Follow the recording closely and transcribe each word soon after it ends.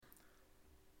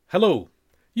Hello,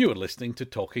 you are listening to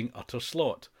Talking Utter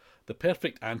Slot, the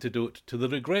perfect antidote to the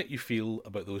regret you feel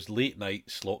about those late night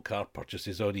slot car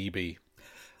purchases on eBay.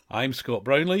 I'm Scott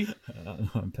Brownlee.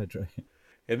 I'm Pedro.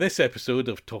 In this episode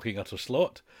of Talking Utter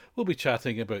Slot, we'll be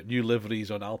chatting about new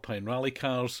liveries on Alpine rally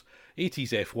cars, 80s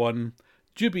F1,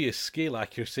 dubious scale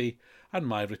accuracy, and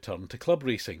my return to club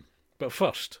racing. But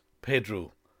first,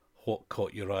 Pedro, what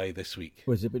caught your eye this week?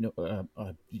 Was it?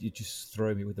 You just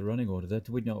throw me with the running order there. Did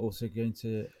we not also going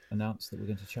to announce that we're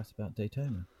going to chat about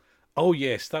Daytona? Oh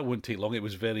yes, that won't take long. It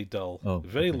was very dull. Oh,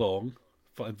 Very okay. long,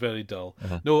 very dull.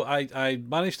 Uh-huh. No, I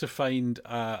managed to find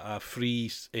a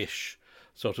free-ish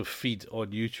sort of feed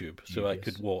on YouTube so I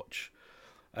could Dubious. watch.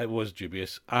 It was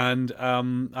dubious. And I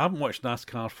haven't watched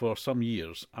NASCAR for some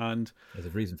years, and There's a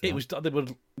reason for it that. was they were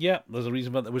yeah, there's a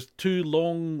reason for that. There was two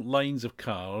long lines of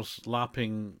cars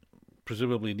lapping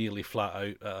presumably nearly flat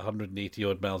out at 180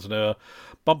 odd miles an hour,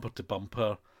 bumper to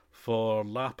bumper, for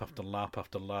lap after lap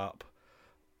after lap,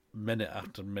 minute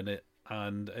after minute,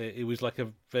 and it was like a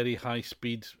very high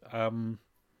speed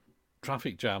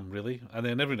traffic jam, really. And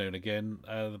then every now and again,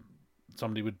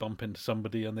 somebody would bump into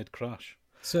somebody and they'd crash.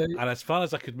 So, And as far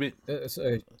as I could make,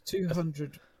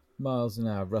 200 miles an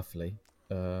hour, roughly,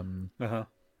 uh-huh.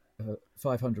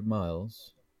 500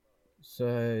 miles.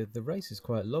 So the race is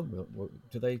quite long.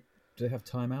 Do they have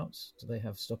timeouts? Do they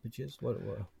have stoppages? What?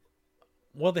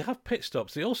 Well, they have pit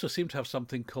stops. They also seem to have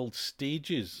something called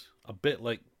stages, a bit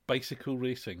like bicycle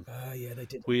racing, Yeah, they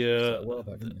did. where A while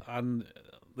back, didn't they? and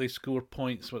they score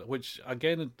points, which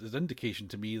again is an indication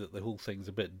to me that the whole thing's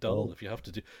a bit dull. Oh. If you have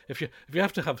to do, if you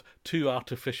have to have two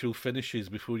artificial finishes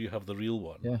before you have the real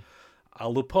one, Yeah.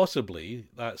 although possibly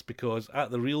that's because at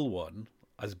the real one,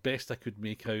 as best I could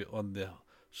make out on the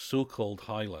so-called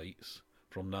highlights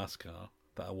from NASCAR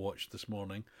that I watched this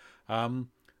morning,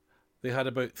 they had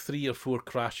about 3 or 4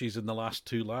 crashes in the last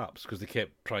 2 laps because they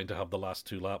kept trying to have the last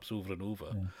 2 laps over and over.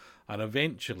 Yeah. And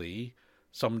eventually,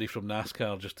 somebody from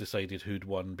NASCAR just decided who'd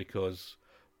won because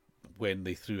when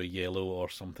they threw a yellow or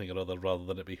something or other, rather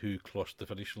than it be who crossed the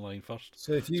finishing line first.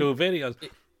 So if you So very,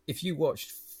 if you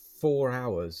watched 4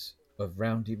 hours of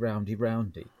roundy, roundy,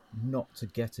 roundy, not to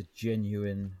get a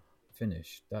genuine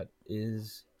finish, that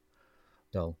is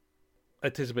dull.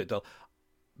 it is a bit dull.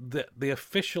 The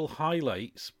official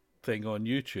highlights thing on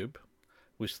YouTube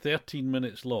was 13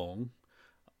 minutes long,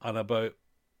 and about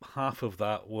half of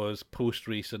that was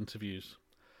post-race interviews.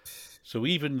 So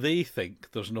even they think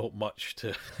there's not much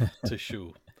to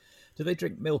show. Do they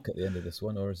drink milk at the end of this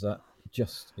one, or is that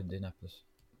just Indianapolis?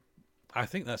 I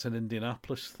think that's an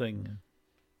Indianapolis thing.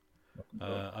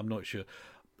 Yeah. I'm not sure.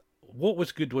 What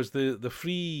was good was the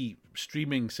free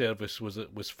streaming service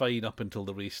was fine up until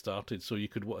the race started. So you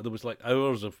could there was like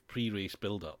hours of pre-race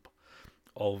build-up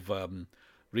of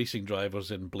racing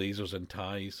drivers in blazers and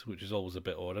ties, which is always a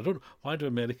bit odd. I don't. Why do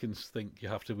Americans think you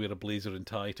have to wear a blazer and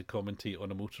tie to commentate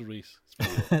on a motor race? It's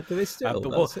very odd. Do they still?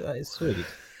 That is sweet.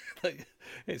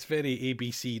 It's very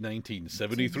ABC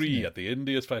 1973 Isn't it? at the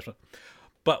India's 500.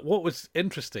 But what was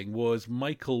interesting was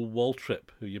Michael Waltrip,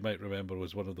 who you might remember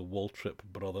was one of the Waltrip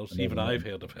brothers. Never Even met I've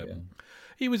him. heard of him. Yeah.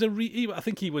 He was I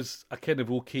think he was a kind of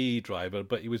okay driver,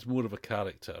 but he was more of a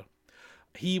character.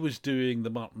 He was doing the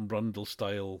Martin Brundle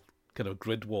style kind of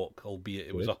grid walk, albeit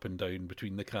it was Good. up and down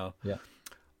between the car. Yeah.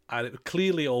 And it was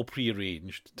clearly all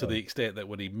prearranged to Oh. the extent that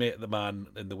when he met the man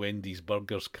in the Wendy's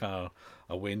Burgers car,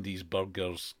 a Wendy's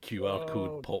Burgers QR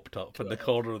code popped up in the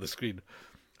corner of the screen.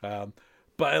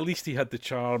 But at least he had the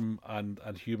charm and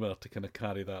humour to kind of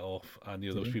carry that off. And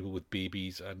there was people with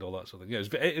babies and all that sort of thing.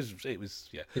 Yeah, it was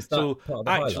yeah. Is that So part of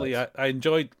the actually, highlights? I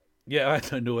enjoyed. Yeah, I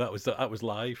don't know. That was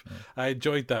live. I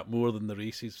enjoyed that more than the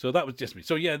races. So that was just me.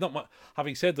 So yeah, not much.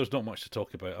 Having said there's not much to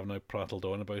talk about, I've now prattled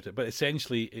on about it. But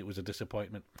essentially, it was a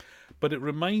disappointment. But it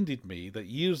reminded me that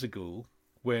years ago,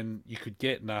 when you could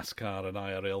get NASCAR and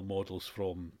IRL models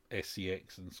from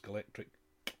SCX and Skelectric,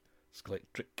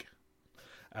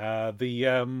 the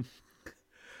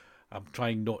I'm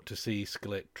trying not to say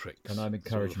Skelectrics. And I'm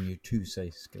encouraging you to say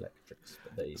Skelectrics,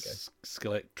 but there you go.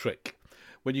 Skelectric.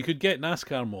 When you could get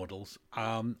NASCAR models,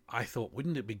 I thought,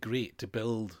 wouldn't it be great to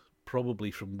build, probably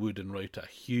from wood and route, a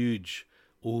huge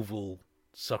oval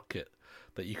circuit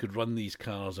that you could run these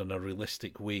cars in a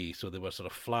realistic way, so they were sort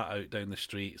of flat out down the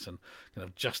streets and kind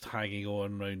of just hanging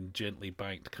on round gently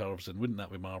banked curves, and wouldn't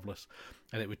that be marvellous?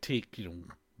 And it would take,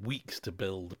 weeks to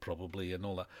build probably and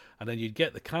all that, and then you'd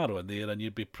get the car on there and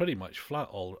you'd be pretty much flat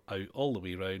all out all the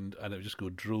way round, and it would just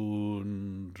go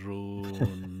drone,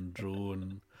 drone,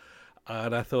 drone.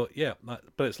 And I thought, yeah, but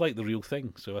it's like the real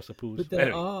thing, so I suppose. But there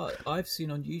Anyway, I've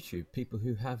seen on YouTube people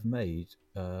who have made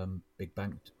big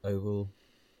banked oval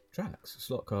tracks,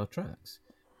 slot car tracks.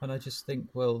 And I just think,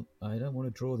 well, I don't want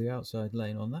to draw the outside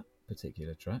lane on that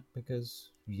particular track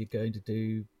because you're going to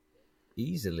do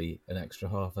easily an extra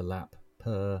half a lap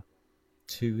per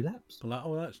 2 laps.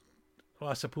 Well,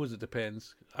 I suppose it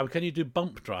depends. Can you do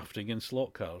bump drafting in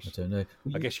slot I cars? don't know.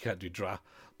 I guess you can't do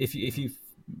If you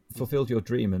fulfilled your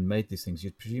dream and made these things,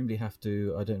 you'd presumably have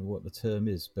to. I don't know what the term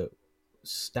is, but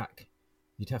stack.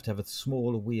 You'd have to have a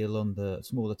smaller wheel on the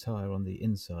smaller tire on the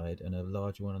inside and a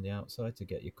larger one on the outside to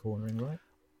get your cornering right.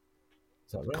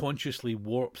 Is that right? consciously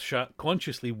warped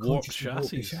Consciously warp your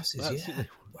chassis. chassis. That's Yeah.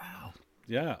 Wow.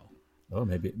 yeah. Oh,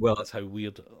 maybe. Well, That's how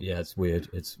weird. yeah, it's weird.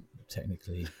 It's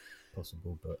technically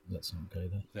possible, but let's not go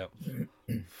there.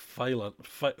 Yeah,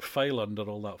 file under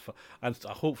all that, and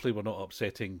hopefully we're not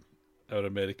upsetting our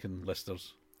American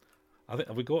listeners. I think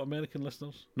have we got American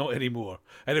listeners? Not anymore.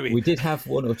 Anyway, We did have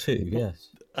one or two, yes.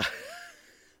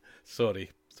 sorry.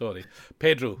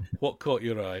 Pedro, what caught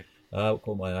your eye?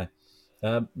 Caught my eye.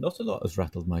 Not a lot has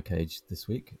rattled my cage this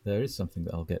week. There is something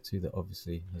that I'll get to that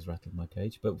obviously has rattled my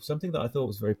cage, but something that I thought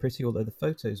was very pretty, although the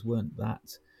photos weren't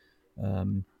that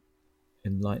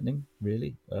enlightening,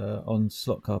 really. On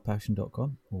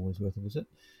slotcarpassion.com, always worth a visit.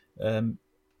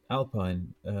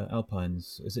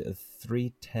 Alpine's, is it a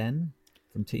 310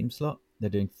 from Team Slot? They're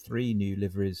doing 3 new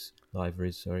liveries,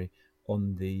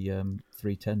 on the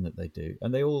 310 that they do,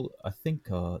 and they all, I think,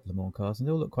 are Le Mans cars, and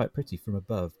they all look quite pretty from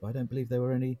above. But I don't believe there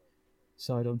were any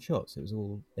side-on shots. It was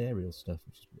all aerial stuff,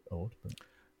 which is a bit odd.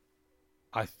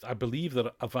 But I believe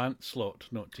they're Avant Slot,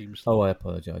 not Team Slot. oh, I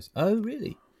apologise. Oh,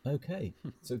 really? Okay.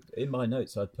 So in my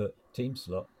notes, I'd put Team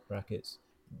Slot brackets.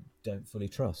 Don't fully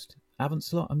trust Avant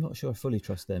Slot. I'm not sure I fully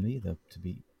trust them either, to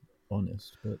be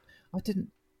honest. But I didn't.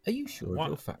 Are you sure of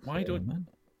your fact? Why don't man?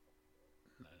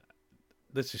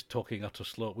 This is talking utter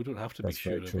slot. We don't have to That's be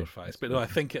sure very of true. our facts, That's but no, very I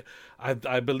think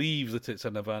I believe that it's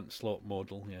an Avant Slot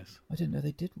model. Yes, I didn't know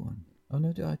they did one. Oh no,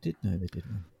 I did know they did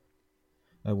one.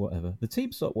 Oh, whatever. The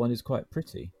Team Slot one is quite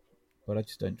pretty, but I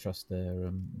just don't trust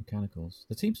their mechanicals.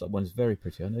 The Team Slot one is very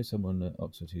pretty. I know someone at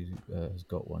Oxford who has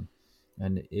got one,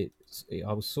 and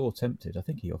I was sore tempted. I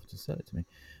think he offered to sell it to me.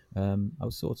 I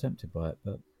was sore tempted by it,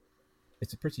 but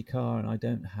it's a pretty car, and I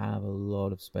don't have a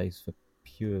lot of space for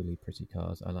purely pretty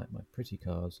cars. I like my pretty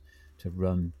cars to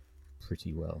run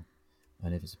pretty well,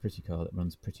 and if it's a pretty car that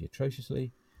runs pretty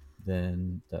atrociously,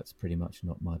 then that's pretty much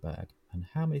not my bag. And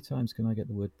how many times can I get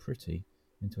the word pretty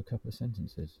into a couple of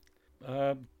sentences?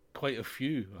 quite a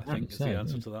few. I think is the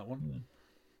answer to that one. Yeah.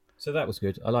 So that was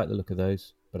good. I like the look of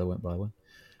those, but I won't buy one.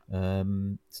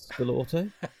 Skull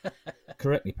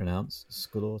correctly pronounced,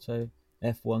 Skull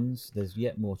F1s. There's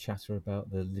yet more chatter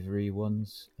about the livery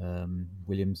ones,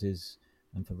 Williams's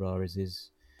and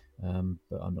Ferraris's,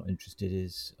 but I'm not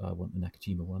interested. I want the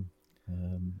Nakajima one,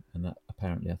 and that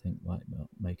apparently I think might not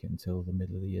make it until the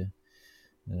middle of the year.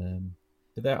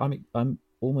 But I'm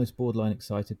almost borderline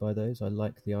excited by those. I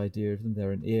like the idea of them.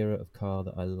 They're an era of car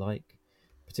that I like,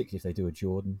 particularly if they do a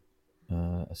Jordan.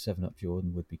 A 7-Up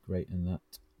Jordan would be great in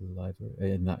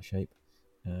that shape.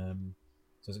 So I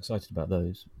was excited about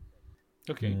those.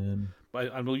 Okay,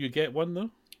 and will you get one though?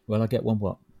 Well, I get one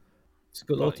what?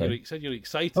 Skull Auto. You said you're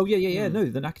excited. Oh yeah. No,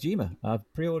 the Nakajima.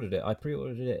 I've pre-ordered it. I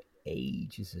pre-ordered it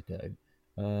ages ago.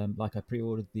 Like I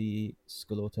pre-ordered the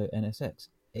Skull Auto NSX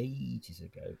ages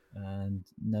ago, and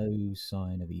no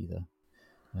sign of either.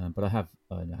 But I have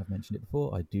mentioned it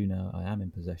before. I do now. I am in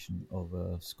possession of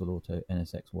a Skull Auto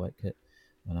NSX white kit,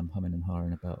 and I'm humming and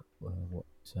hawing about what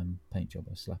paint job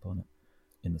I slap on it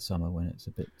in the summer when it's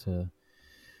a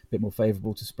bit more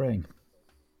favourable to spraying.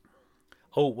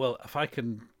 Oh well, if I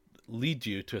can lead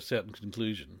you to a certain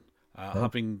conclusion,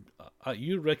 having at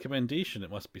your recommendation, it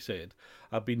must be said,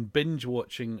 I've been binge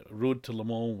watching Road to Le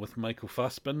Mans with Michael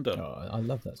Fassbender. Oh, I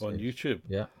love that on series. YouTube.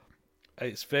 Yeah.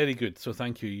 It's very good, so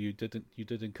thank you. You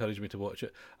did encourage me to watch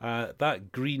it.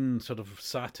 That green, sort of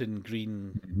satin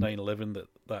green 911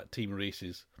 that team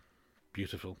races,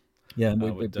 beautiful. Yeah, and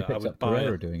we picked up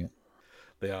Carrera doing it.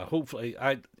 They are. Hopefully,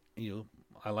 I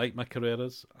like my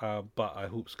Carreras, but I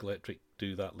hope Skeletric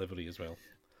do that livery as well.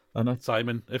 And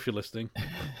Simon, if you're listening,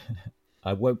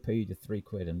 I won't pay you the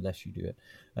 £3 unless you do it.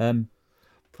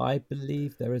 I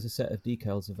believe there is a set of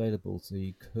decals available, so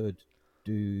you could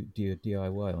do a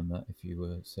DIY on that if you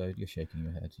were. So you're shaking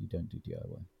your head. You don't do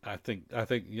DIY. I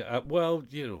think. Yeah. Well,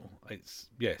 it's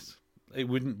yes. It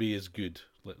wouldn't be as good.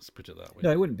 Let's put it that way.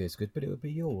 No, it wouldn't be as good, but it would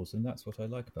be yours, and that's what I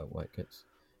like about white kits.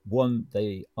 One,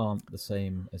 they aren't the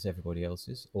same as everybody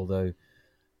else's. Although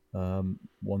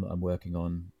one that I'm working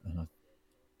on, and I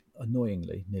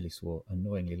annoyingly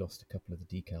lost a couple of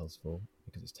the decals for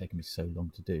because it's taken me so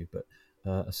long to do. But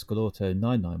a Scalauto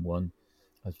 991.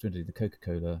 I was trying to do the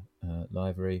Coca-Cola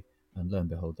livery. and lo and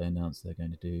behold, they announced they're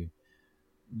going to do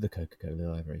the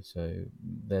Coca-Cola livery. So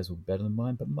theirs will be better than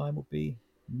mine, but mine will be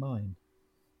mine,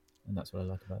 and that's what I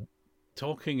like about it.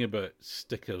 Talking about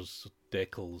stickers,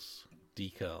 decals,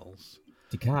 decals,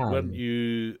 weren't Decal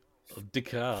you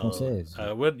decal?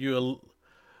 française. Weren't you?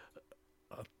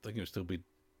 I think it would still be.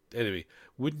 Anyway,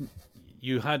 wouldn't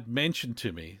you had mentioned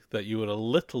to me that you were a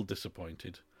little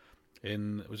disappointed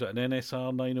in was it an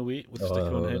NSR 908 with stick-on Oh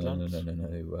no no no headlamps? no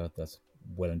no! That's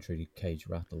well and truly cage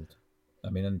rattled. I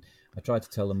mean, and I tried to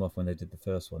tell them off when they did the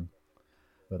first one,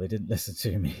 but they didn't listen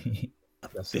to me.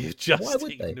 Bless them. They've Why just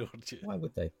would they? ignored you. Why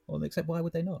would they? Well, except why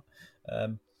would they not?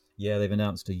 Um, yeah, they've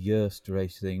announced a Yerst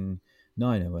Racing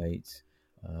 908.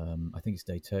 I think it's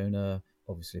Daytona.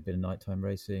 Obviously, a bit of nighttime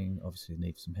racing. Obviously,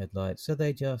 need some headlights. So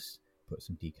they just put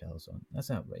some decals on. That's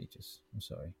outrageous. I'm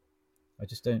sorry. I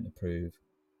just don't approve.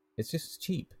 It's just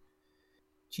cheap.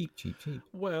 Cheap, cheap, cheap.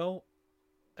 Well,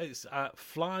 it's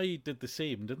Fly did the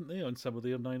same, didn't they, on some of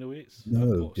their 908s? No,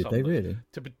 Well, did they some really?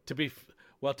 to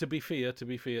be fair,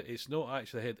 it's not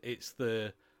actually the head. It's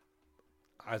the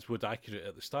as would accurate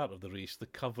at the start of the race, the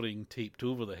covering taped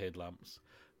over the headlamps.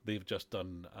 They've just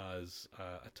done as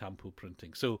a tampo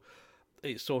printing, so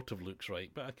it sort of looks right.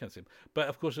 But I can't say. But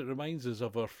of course, it reminds us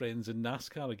of our friends in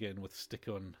NASCAR again with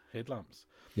stick-on headlamps.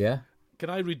 Yeah. Can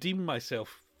I redeem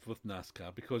myself with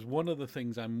NASCAR because one of the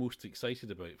things I'm most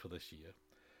excited about for this year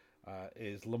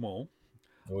is Le Mans.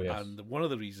 Oh yes. And one of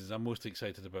the reasons I'm most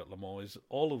excited about Le Mans is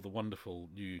all of the wonderful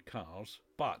new cars,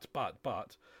 but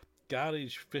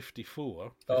Garage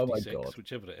 54, Oh my 56, God.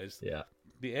 whichever it is, Yeah.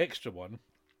 the extra one,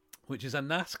 which is a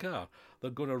NASCAR.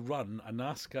 They're going to run a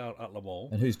NASCAR at Le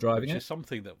Mans, And who's driving which it? is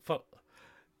something that for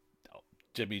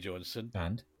Jimmy Johnson,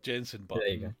 And Jensen there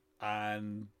you go. Button,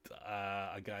 and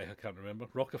a guy I can't remember,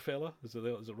 Rockefeller. Is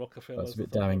it Rockefeller? That's a bit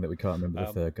damning that we can't remember the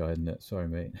Um, third guy, isn't it? Sorry,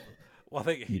 mate. Well, I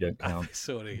think You don't count.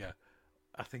 sorry, yeah,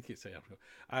 I think it's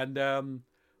and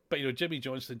but Jimmy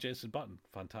Johnston, Jensen Button,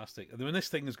 fantastic. And when this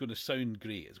thing is going to sound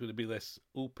great, it's going to be this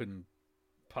open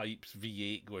pipes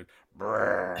V8 going.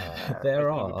 There It's going to be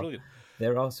are brilliant.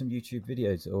 there are some YouTube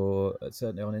videos, or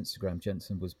certainly on Instagram,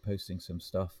 Jensen was posting some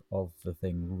stuff of the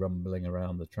thing rumbling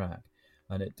around the track,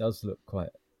 and it does look quite.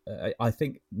 I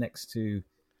think next to,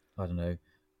 I don't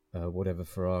know, whatever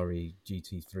Ferrari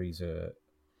GT3s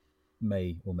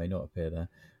may or may not appear there,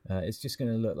 it's just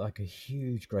going to look like a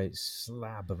huge, great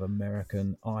slab of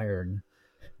American iron.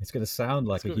 It's going to sound It's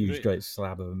like a going to be huge, great. great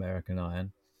slab of American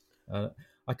iron. Uh,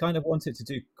 I kind of want it to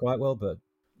do quite well, but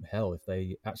hell, if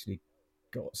they actually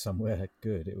got somewhere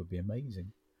good, it would be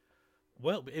amazing.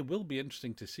 Well, it will be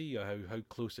interesting to see how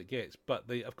close it gets. But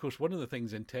of course, one of the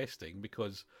things in testing,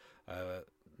 because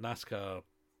NASCAR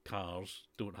cars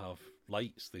don't have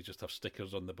lights, they just have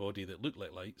stickers on the body that look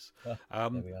like lights. There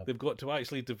we are. They've got to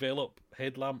actually develop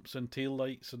headlamps and tail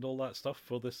lights and all that stuff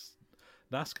for this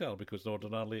NASCAR because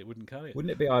ordinarily it wouldn't carry it.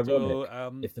 Wouldn't it be ironic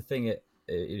So, if the thing,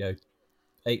 you know,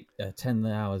 10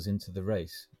 hours into the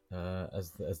race,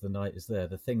 as the night is there,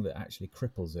 the thing that actually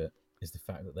cripples it is the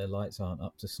fact that their lights aren't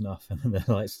up to snuff and their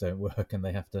lights don't work and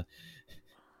they have to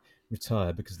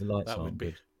retire because the lights that aren't would be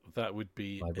good. that would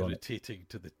be Ironic. irritating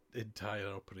to the entire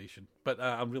operation. But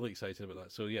I'm really excited about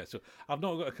that. So yeah, so I've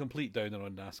not got a complete downer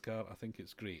on NASCAR. I think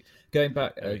it's great. Going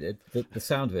back, Anyway. the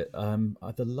sound of it.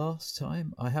 The last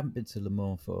time I haven't been to Le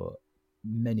Mans for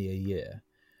many a year,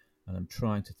 and I'm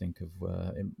trying to think of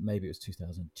maybe it was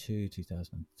 2002,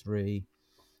 2003.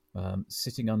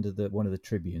 Sitting under one of the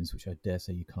tribunes, which I dare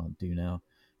say you can't do now,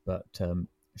 but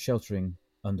sheltering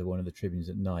under one of the tribunes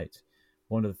at night.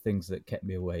 One of the things that kept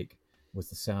me awake was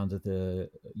the sound of the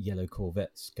yellow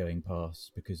Corvettes going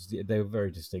past because they were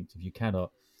very distinctive. You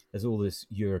cannot. There's all this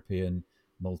European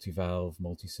multi-valve,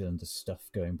 multi-cylinder stuff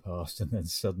going past, and then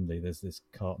suddenly there's this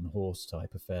cart and horse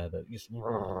type affair that just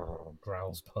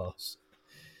growls past.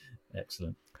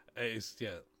 Excellent. It is,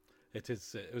 yeah. It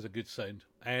is. It was a good sound.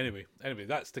 Anyway,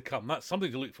 that's to come. That's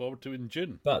something to look forward to in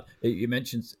June. But you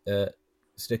mentioned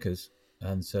stickers,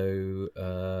 and so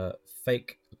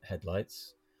fake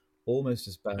headlights, almost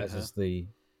as bad as the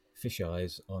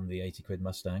fisheyes on the 80 quid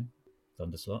Mustang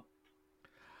Thunderslot.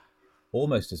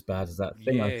 Almost as bad as that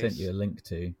thing I sent you a link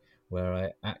to, where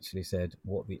I actually said,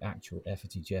 "What the actual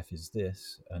effety Jeff is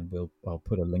this?" And I'll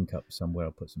put a link up somewhere.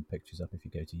 I'll put some pictures up if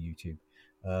you go to YouTube.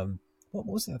 What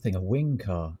was that thing? A wing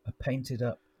car, a painted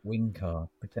up wing car,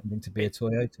 pretending to be a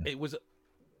Toyota. It was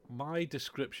my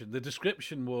description. The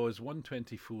description was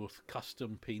 124th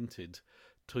custom painted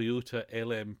Toyota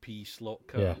LMP slot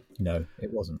car. Yeah, no,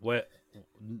 it wasn't. Well,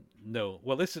 no.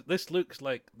 Well, this looks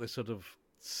like the sort of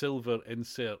silver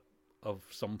insert of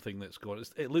something that's gone.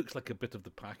 It looks like a bit of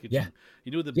the packaging. Yeah.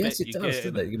 You know the Yes, bit it you does, get.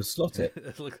 doesn't it? You can slot it.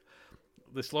 It looks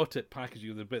they slot it packaging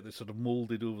with a bit that's sort of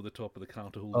moulded over the top of the car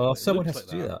to hold Oh, it. It someone looks has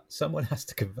like to do that. Someone has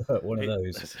to convert one of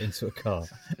those into a car.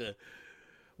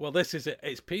 Well, this is it.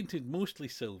 It's painted mostly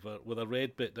silver with a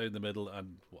red bit down the middle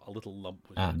and a little lump,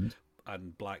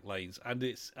 and black lines, and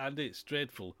it's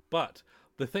dreadful. But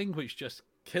the thing which just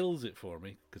kills it for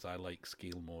me, because I like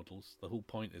scale models. The whole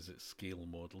point is it's scale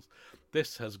models.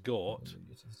 This has got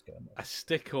a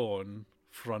stick-on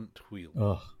front wheel.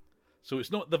 Oh, So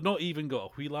it's not. They've not even got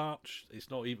a wheel arch.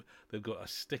 It's not even. They've got a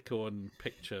stick-on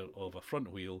picture of a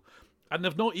front wheel, and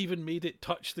they've not even made it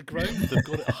touch the ground. They've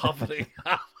got it hovering.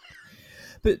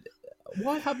 but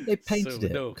why haven't they painted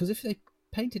it? No. Because if they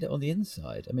painted it on the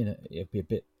inside, I mean, it'd be a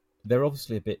bit. They're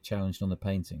obviously a bit challenged on the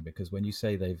painting, because when you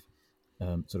say they've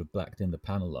sort of blacked in the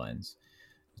panel lines,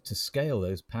 to scale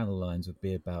those panel lines would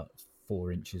be about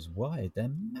 4 inches wide. They're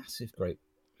massive, great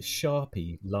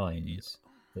Sharpie lines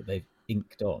that they've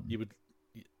inked on. You would.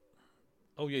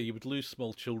 Oh yeah, you would lose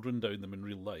small children down them in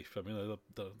real life. I mean,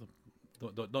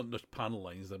 not just panel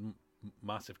lines; they're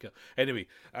massive. Anyway,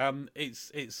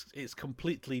 it's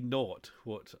completely not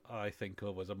what I think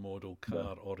of as a model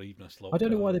car or even a slot car. I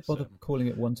don't know why they bother calling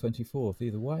it 1/24th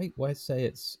either. Why say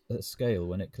it's a scale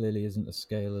when it clearly isn't a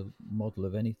scale model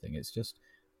of anything? It's just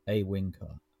a wing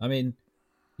car. I mean,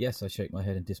 yes, I shake my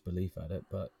head in disbelief at it,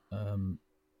 but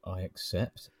I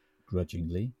accept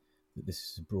grudgingly that this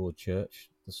is a broad church,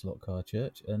 the slot car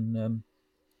church, and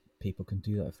people can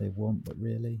do that if they want, but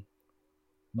really,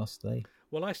 must they?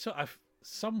 Well, I've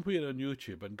somewhere on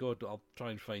YouTube, and God, I'll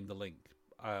try and find the link.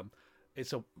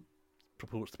 It's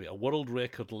purports to be a world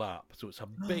record lap, so it's a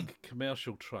big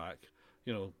commercial track,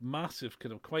 massive,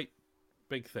 kind of quite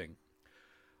big thing,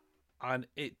 and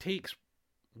it takes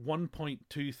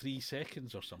 1.23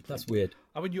 seconds or something. That's weird.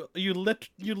 I mean, you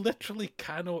literally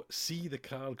cannot see the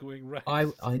car going round.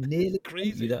 I nearly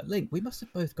crazy. Sent you that link. We must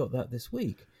have both got that this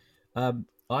week.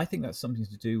 I think that's something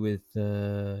to do with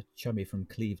Chummy from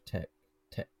Cleve Tech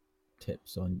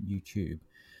Tips on YouTube.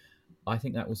 I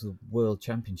think that was the World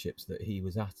Championships that he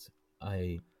was at.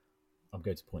 I'm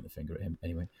going to point the finger at him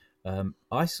anyway.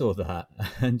 I saw that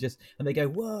and they go,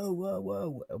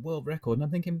 whoa, a world record. And I'm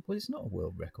thinking, well, it's not a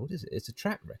world record, is it? It's a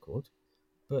track record,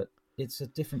 but it's a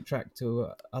different track to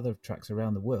other tracks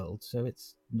around the world, so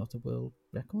it's not a world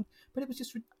record. But it was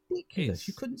just ridiculous.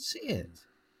 You couldn't see it.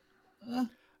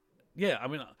 Yeah, I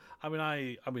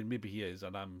mean, maybe he is,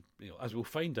 and I'm, as we'll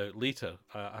find out later,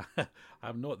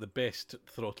 I'm not the best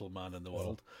throttle man in the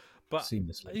world, but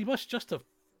seamlessly. He must just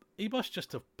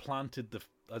have planted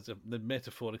the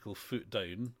metaphorical foot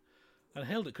down and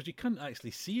held it, because you couldn't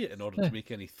actually see it in order to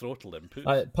make any throttle input.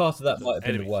 Part of that might have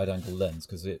been the wide-angle lens,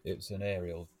 because it's an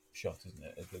aerial shot, isn't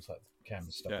it? It looks like the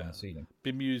camera's stuck on the ceiling.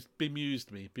 Bemused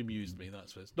me.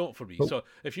 That's what it's not for me. So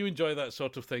if you enjoy that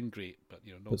sort of thing, great. But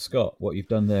But Scott, what you've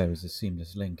done there is a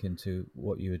seamless link into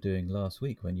what you were doing last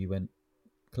week when you went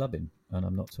clubbing, and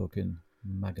I'm not talking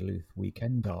Magaluf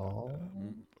weekend.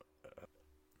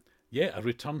 Yeah, a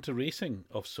return to racing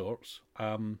of sorts.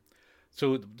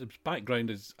 So the background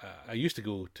is I used to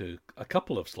go to a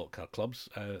couple of slot car clubs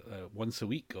once a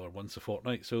week or once a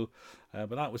fortnight. So, but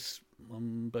that was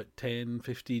about 10,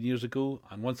 15 years ago.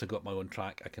 And once I got my own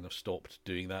track, I kind of stopped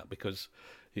doing that, because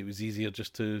it was easier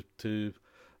just to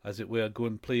as it were, go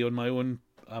and play on my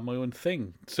own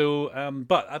thing. So,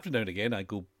 but every now and again, I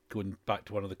going back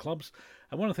to one of the clubs.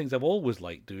 And one of the things I've always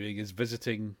liked doing is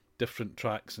visiting different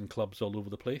tracks and clubs all over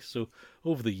the place. So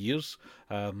over the years,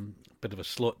 bit of a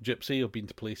slot gypsy, I've been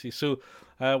to places. So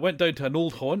went down to an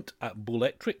old haunt at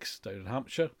Bowlectrics down in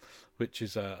Hampshire, which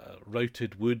is a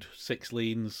routed wood, 6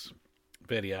 lanes,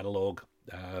 very analogue,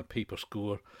 paper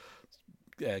score,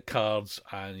 cards,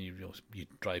 and you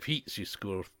drive heats, you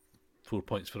score 4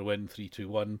 points for a win, 3, 2,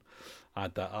 1,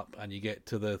 add that up, and you get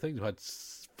to the thing. We had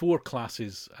 4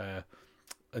 classes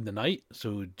in the night,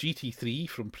 so GT3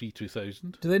 from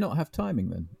pre-2000. Do they not have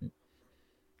timing then?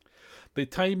 The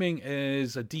timing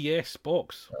is a DS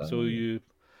box, so you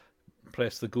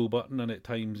press the go button and it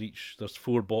times each. There's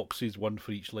 4 boxes, 1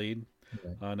 for each lane,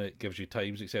 and it gives you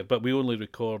times, etc. But we only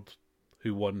record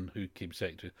who won, who came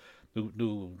second.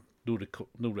 No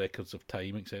records of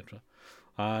time, etc.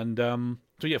 And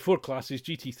so yeah, 4 classes,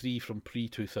 GT3 from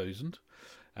pre-2000.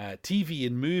 TV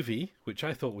and movie, which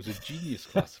I thought was a genius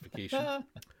classification,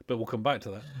 but we'll come back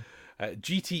to that.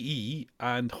 GTE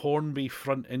and Hornby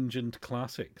front-engined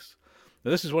classics. Now,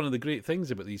 this is one of the great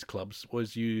things about these clubs,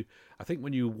 was I think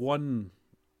when you won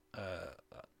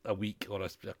a week or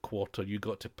a quarter, you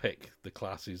got to pick the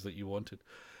classes that you wanted.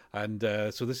 And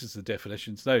so this is the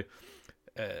definitions. Now,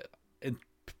 in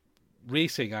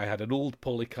racing, I had an old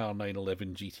Polycar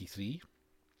 911 GT3,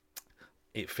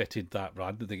 it fitted that.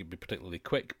 I didn't think it'd be particularly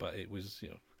quick, but it was,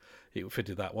 it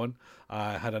fitted that one.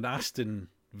 I had an Aston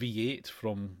V8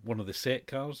 from one of the set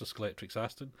cars, the Scalextric's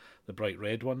Aston, the bright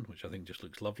red one, which I think just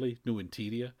looks lovely. No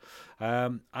interior.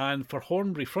 And for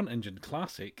Hornbury front engine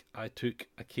classic, I took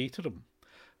a Caterham,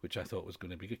 which I thought was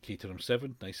going to be good. Caterham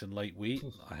 7, nice and lightweight.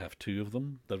 I have two of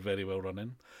them. They're very well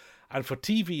running. And for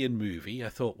TV and movie, I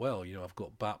thought, well, I've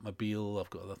got Batmobile, I've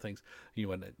got other things.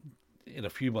 In a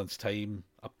few months' time,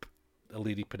 a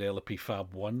Lady Penelope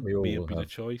Fab 1 may have been a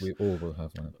choice. We all will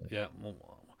have one. Yeah.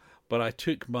 But I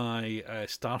took my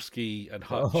Starsky and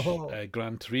Hutch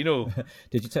Gran Torino.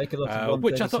 Did you take a lot of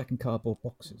 1/32 cardboard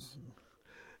boxes?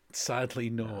 Sadly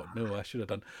not. No, I should have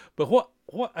done. But what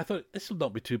I thought, this will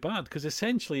not be too bad, because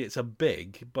essentially it's a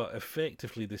big but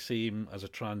effectively the same as a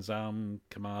Trans Am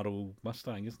Camaro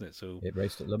Mustang, isn't it? So it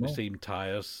raced at Le Mans. Same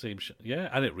tyres, same yeah,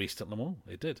 and it raced at Le Mans.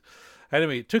 It did.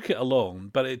 Anyway, it took it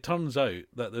along, but it turns out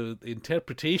that the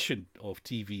interpretation of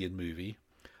TV and movie,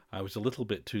 I was a little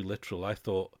bit too literal. I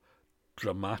thought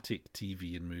dramatic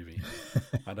TV and movie,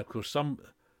 and of course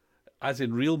as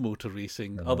in real motor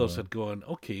racing, others had gone,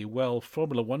 okay, well,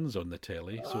 Formula One's on the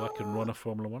telly, so I can run a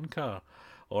Formula One car,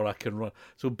 or I can run.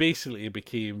 So basically, it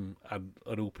became an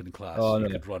open class. You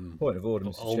could run Point of order,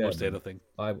 almost Chairman, anything.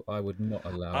 I would not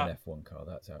allow an F1 car.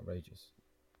 That's outrageous.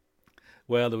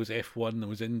 Well, there was F1, there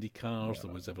was Indy cars,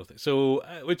 there was everything. So,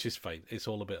 which is fine. It's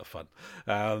all a bit of fun.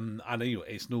 And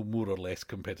it's no more or less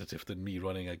competitive than me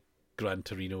running a Gran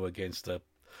Torino against a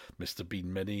Mr.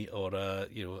 Bean Mini or the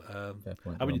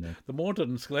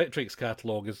modern Scalextric's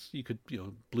catalogue is, you could,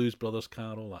 Blues Brothers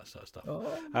car, all that sort of stuff.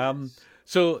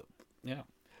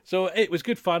 So it was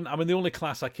good fun. I mean, the only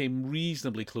class I came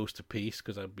reasonably close to pace,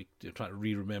 because I'd be trying to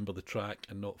re-remember the track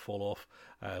and not fall off,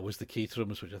 was the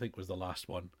Caterhams, which I think was the last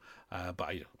one. But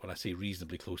when I say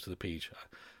reasonably close to the page,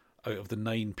 out of the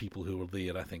 9 people who were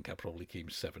there, I think I probably came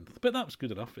 7th. But that was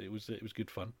good enough. It was good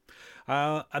fun.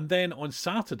 And then on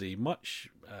Saturday,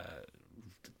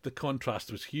 the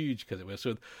contrast was huge, because it was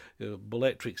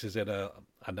Bolectrix is in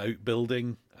an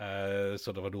outbuilding,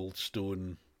 sort of an old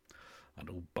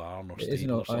barn or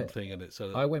stable or something, and it's.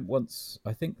 I went once,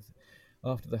 I think,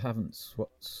 after the Haven't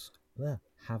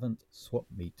Swap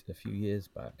meet a few years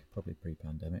back, probably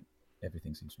pre-pandemic.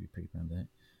 Everything seems to be pre-pandemic.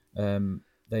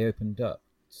 They opened up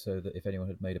so that if anyone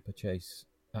had made a purchase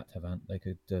at Havant, they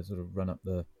could sort of run up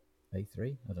the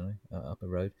A3, I don't know, up a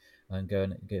road, and go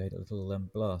and get a little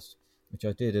blast, which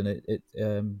I did,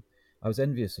 and I was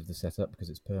envious of the setup because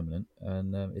it's permanent,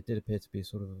 and it did appear to be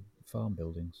sort of farm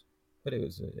buildings, but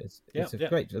it's a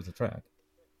great little track.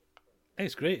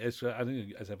 It's great. I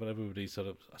think, as ever, everybody's sort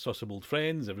of, I saw some old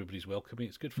friends. Everybody's welcoming.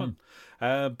 It's good fun.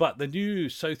 But the new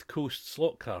South Coast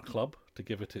Slot Car Club, to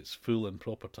give it its full and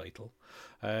proper title,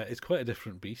 it's quite a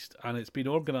different beast, and it's been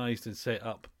organised and set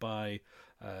up by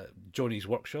Johnny's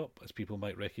Workshop, as people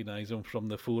might recognise him from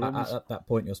the forums. At that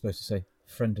point, you're supposed to say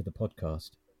friend of the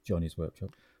podcast, Johnny's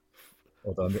Workshop.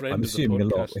 Although I'm assuming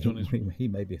podcast, a lot. He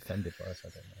may be offended by us. I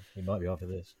don't know. He might be after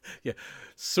this. Yeah,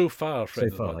 so far,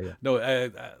 friend. So far, yeah. No,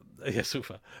 so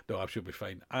far. No, I'm sure it'll be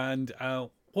fine. And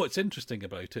what's interesting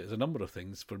about it is a number of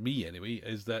things, for me anyway,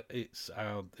 is that it's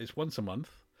once a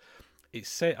month. It's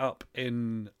set up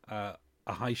in a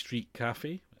high street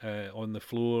cafe on the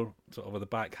floor, sort of at the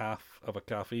back half of a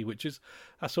cafe, which is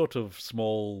a sort of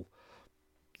small.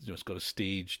 It's got a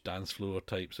stage, dance floor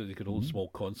type, so you can hold small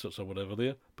concerts or whatever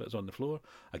there, but it's on the floor.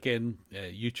 Again,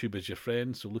 YouTube is your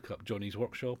friend, so look up Johnny's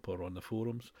Workshop or on the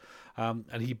forums.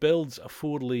 And he builds a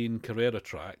 4-lane Carrera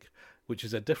track, which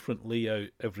is a different layout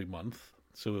every month,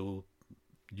 so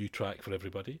new track for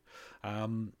everybody.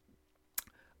 And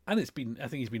I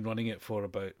think he's been running it for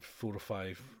about 4 or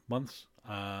 5 months,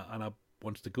 and I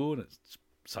wanted to go, and it's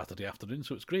Saturday afternoon,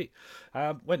 so it's great.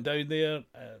 Went down there.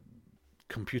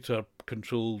 Computer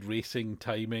controlled racing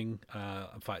timing.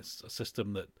 In fact, it's a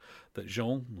system that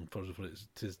Jean,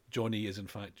 Johnny is in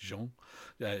fact Jean.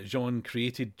 Jean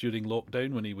created during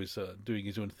lockdown when he was doing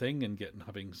his own thing and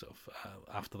having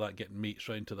after that getting mates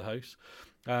round to the house.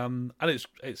 And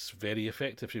it's very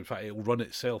effective. In fact, it'll run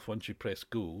itself once you press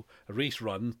go. A race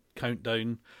run,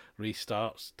 countdown, race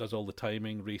starts, does all the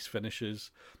timing, race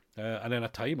finishes, and then a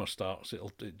timer starts.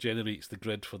 It generates the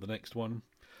grid for the next one.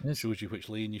 Yes. Shows you which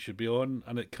lane you should be on,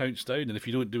 and it counts down. And if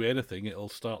you don't do anything, it'll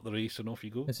start the race, and off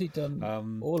you go. Has he done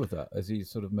all of that? Has he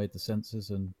sort of made the sensors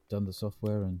and done the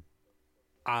software? And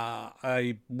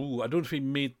I don't know if he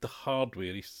made the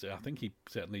hardware. I think he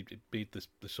certainly made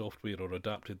the software or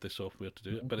adapted the software to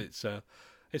do it. But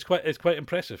it's quite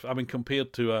impressive. I mean,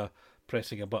 compared to a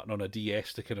pressing a button on a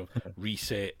DS to kind of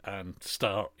reset and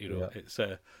start. Yeah.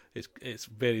 It's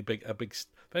very big,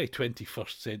 very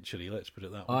 21st century. Let's put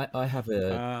it that way. I have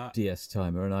a Uh, DS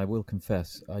timer, and I will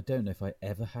confess, I don't know if I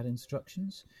ever had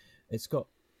instructions. It's got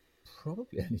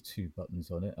probably only two buttons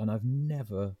on it, and I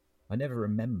never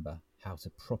remember how to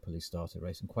properly start a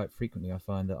race. And quite frequently, I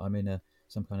find that I'm in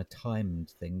some kind of timed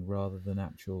thing rather than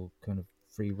actual kind of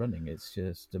free running. It's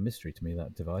just a mystery to me,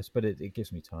 that device, but it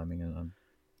gives me timing. And I'm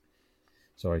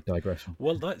sorry, digression.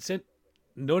 well, that's it.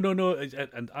 No, no, no,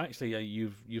 and actually,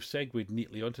 you've segued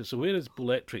neatly onto. So, whereas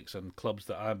Bulletrix and clubs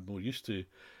that I'm more used to,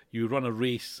 you run a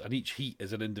race, and each heat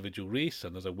is an individual race,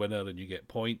 and there's a winner, and you get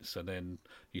points, and then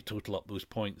you total up those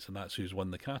points, and that's who's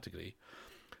won the category.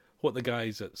 What the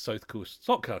guys at South Coast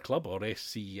Stock Car Club, or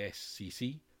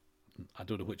SCSCC, I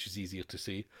don't know which is easier to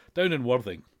say, down in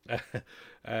Worthing,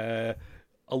 uh,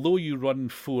 although you run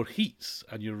 4 heats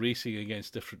and you're racing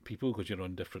against different people because you're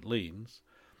on different lanes,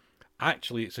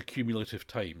 actually it's a cumulative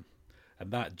time,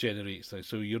 and that generates.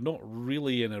 So you're not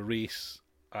really in a race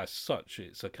as such.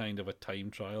 It's a kind of a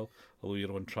time trial, although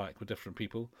you're on track with different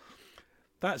people.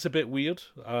 That's a bit weird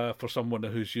for someone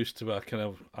who's used to a kind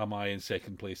of, am I in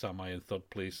second place, am I in third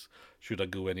place, should I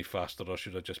go any faster or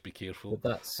should I just be careful?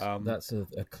 But that's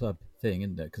a club thing,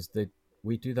 isn't it? Because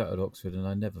we do that at Oxford, and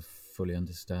I never fully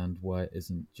understand why it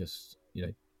isn't just,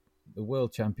 the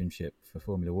World Championship for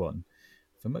Formula One.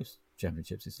 For most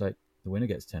championships, it's like the winner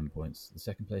gets 10 points, the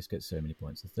second place gets so many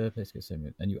points, the third place gets so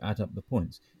many, and you add up the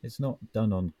points. It's not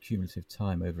done on cumulative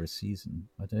time over a season.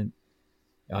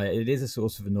 It is a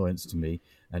source of annoyance to me,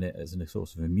 and it is a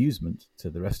source of amusement to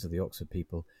the rest of the Oxford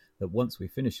people, that once we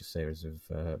finish a series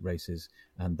of races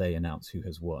and they announce who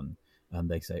has won, and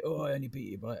they say, "Oh, I only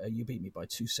beat you beat me by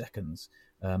 2 seconds."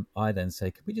 I then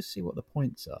say, "Can we just see what the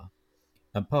points are?"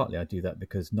 And partly I do that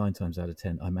because 9 times out of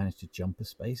 10 I manage to jump a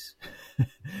space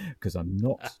because I'm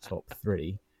not top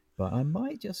 3. But I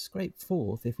might just scrape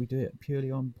 4th if we do it purely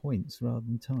on points rather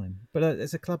than time. But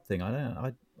it's a club thing.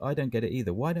 I don't get it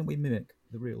either. Why don't we mimic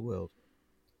the real world?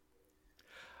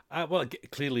 Well,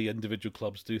 clearly individual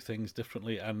clubs do things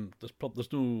differently, and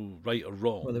there's no right or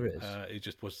wrong. Well, there is. It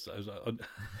just was.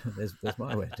 There's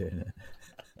my way of doing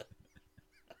it.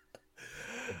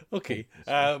 Okay,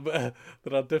 but,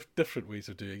 there are different ways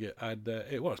of doing it, and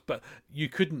it works. But you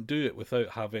couldn't do it without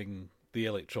having the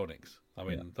electronics. I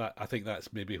mean, I think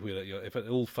that's maybe where if an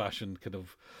old-fashioned kind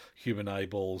of human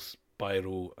eyeballs,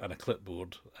 biro, and a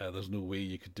clipboard, there's no way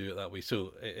you could do it that way.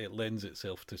 So it lends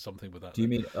itself to something with that. Do you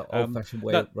mean an old-fashioned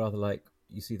way, rather like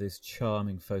you see those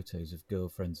charming photos of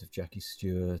girlfriends of Jackie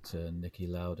Stewart and Niki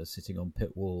Lauda sitting on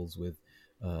pit walls with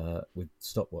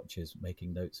stopwatches,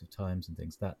 making notes of times and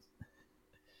things? That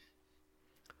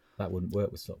wouldn't work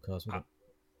with stock cars, would it?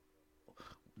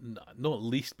 Not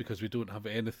least because we don't have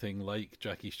anything like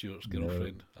Jackie Stewart's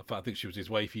girlfriend. No. In fact, I think she was his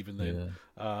wife even then.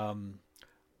 Yeah.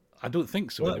 I don't think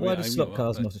so. Well, why do slot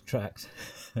cars not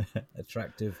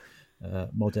attractive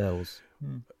models?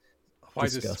 Why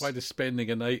does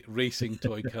spending a night racing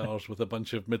toy cars with a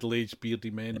bunch of middle-aged beardy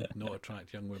men not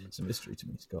attract young women? It's a mystery to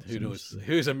me, Scott. Who knows?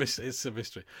 It's a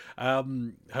mystery.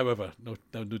 However,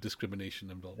 no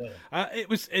discrimination involved. Yeah. It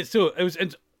was.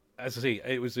 As I say,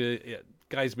 it was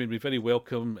guys made me very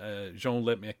welcome. Jean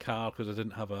lent me a car because I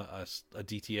didn't have a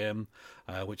DTM,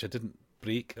 which I didn't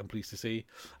break, I'm pleased to say.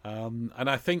 And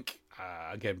I think,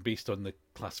 again, based on the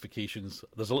classifications,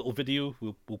 there's a little video.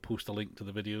 We'll post a link to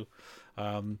the video.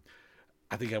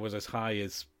 I think I was as high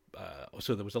as...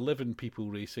 so there was 11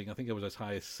 people racing. I think I was as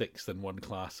high as 6th in one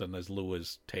class and as low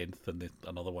as 10th in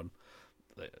another one.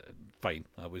 Fine.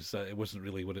 It wasn't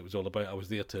really what it was all about. I was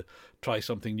there to try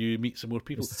something new, meet some more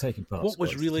people. It's the taking part. What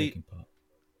was really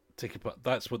taking part?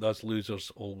 That's what us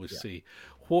losers always say.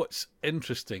 What's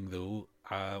interesting though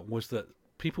was that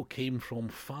people came from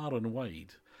far and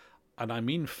wide, and I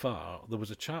mean far. There was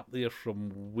a chap there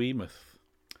from Weymouth,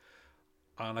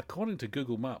 and according to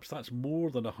Google Maps, that's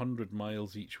more than 100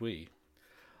 miles each way,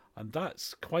 and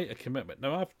that's quite a commitment.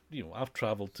 Now I've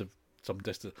travelled to some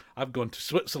distance. I've gone to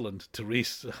Switzerland to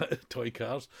race toy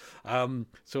cars,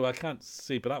 so I can't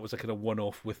say, but that was a kind of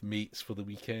one-off with mates for the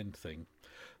weekend thing.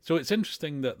 So it's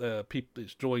interesting that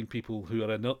it's drawing people who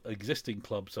are in existing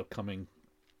clubs are coming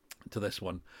to this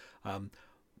one.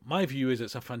 My view is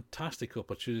it's a fantastic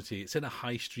opportunity. It's in a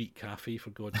high street cafe, for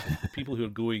God's sake. The people who are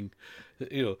going,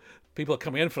 people are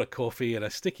coming in for a coffee and a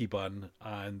sticky bun,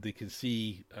 and they can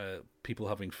see people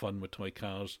having fun with toy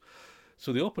cars.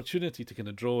 So the opportunity to kind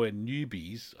of draw in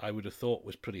newbies, I would have thought,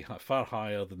 was far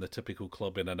higher than the typical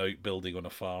club in an outbuilding on a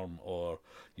farm or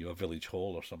a village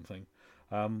hall or something.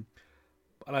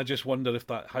 And I just wonder if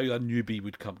how a newbie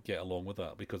would get along with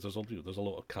that, because there's a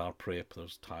lot of car prep,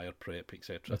 there's tire prep, I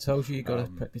etc. told you got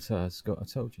to prep your tyres, Scott. I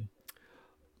told you.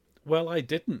 Well, I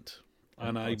didn't, I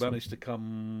and I told managed you. to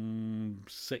come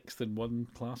sixth in one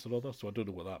class or other, so I don't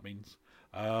know what that means.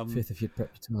 Fifth if you prep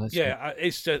your tyres, Scott. Yeah,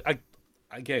 it's just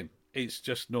again, it's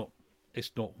just not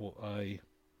what I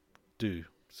do.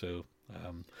 So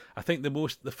I think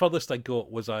the furthest I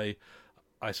got was I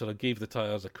sort of gave the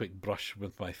tires a quick brush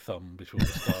with my thumb before the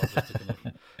start, just to kind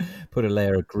of Put a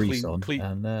layer of grease clean on, clean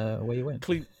and away you went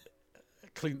clean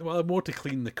well, more to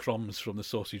clean the crumbs from the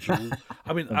sausage roll.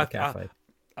 I mean, from the cafe.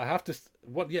 I have to.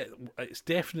 What? Yeah, it's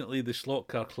definitely the slot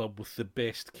car club with the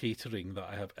best catering that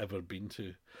I have ever been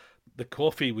to. The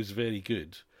coffee was very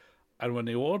good, and when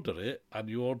you order it, and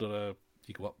you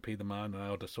go up, pay the man, and I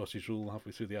order a sausage roll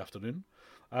halfway through the afternoon.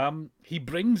 He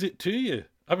brings it to you.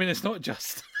 I mean, it's not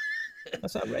just.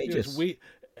 That's You know, outrageous.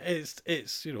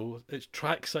 it's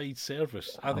trackside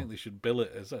service. I Wow. think they should bill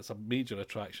it as that's a major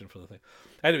attraction for the thing.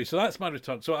 Anyway, so that's my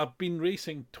return. So I've been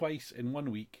racing twice in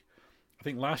 1 week. I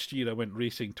think last year I went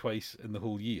racing twice in the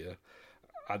whole year,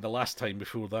 and the last time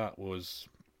before that was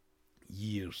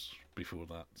years before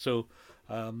that. So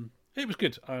it was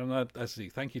good, and I say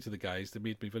thank you to the guys. They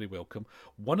made me very welcome.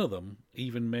 One of them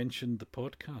even mentioned the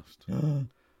podcast. A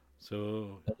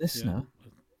So yeah, listener?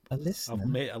 A I've listener?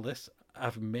 met a list.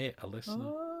 I've met a listener.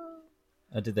 Oh.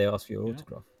 Did they ask for your Yeah.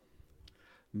 autograph?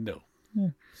 No. Yeah,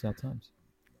 sad times.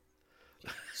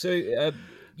 So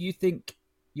you think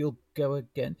you'll go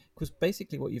again? Because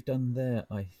basically what you've done there,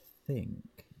 I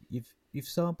think, you've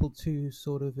sampled two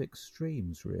sort of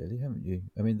extremes, really, haven't you?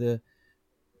 I mean,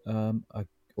 I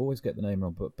always get the name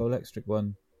wrong, but Bolextric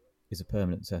one is a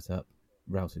permanent setup,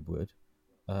 routed wood.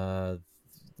 Uh,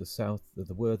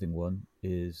 the Worthing one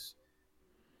is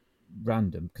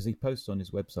random because he posts on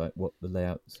his website what the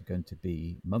layouts are going to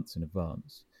be months in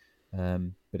advance.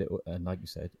 And like you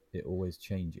said, it always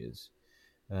changes.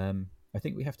 I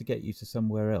think we have to get you to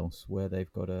somewhere else where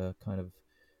they've got a kind of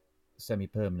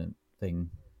semi-permanent thing,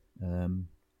 um,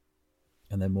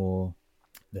 and they're more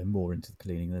into the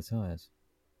cleaning of their tires.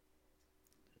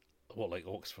 What, like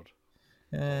Oxford?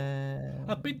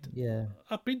 I've been Yeah,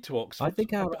 I've been to I Oxford.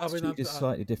 think our I mean, attitude is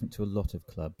slightly different to a lot of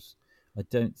clubs. I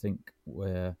don't think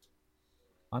we're.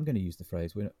 I'm going to use the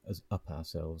phrase we're not as up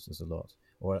ourselves as a lot,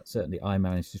 or certainly I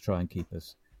manage to try and keep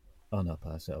us un-up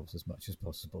ourselves as much as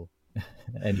possible.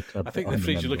 Any club I that think the I'm a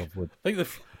phrase you member look. of would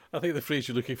I think the phrase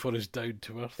you're looking for is down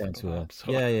to earth, down to earth. perhaps,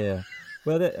 or Yeah, yeah, yeah.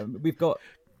 Well,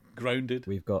 grounded.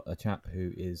 we've got a chap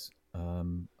who is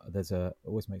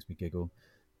always makes me giggle.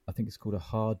 I think it's called a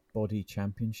hard body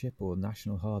championship or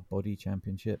national hard body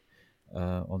championship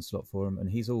on Slot Forum, and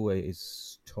he's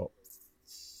always top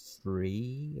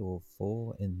 3 or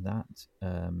 4 in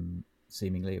that.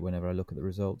 Seemingly, whenever I look at the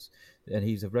results, and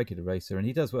he's a regular racer, and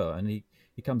he does well, and he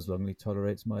comes along and he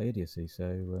tolerates my idiocy.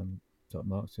 So top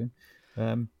marks to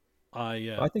him. But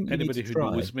I think you need to Anybody who try.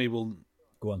 knows me will.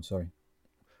 Go on, sorry.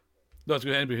 No,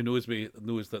 anybody who knows me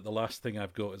knows that the last thing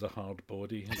I've got is a hard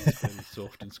body. It's very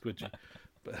soft and squidgy.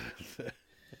 But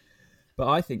But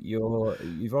I think you're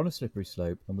on a slippery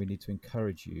slope, and we need to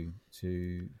encourage you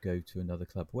to go to another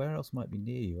club. Where else might be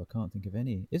near you? I can't think of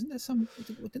any. Isn't there some?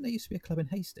 Didn't there used to be a club in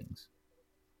Hastings?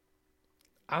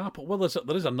 Well,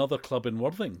 there is another club in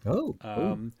Worthing, Oh,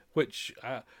 oh, which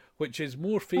is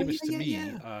more oh, yeah, famous to yeah, me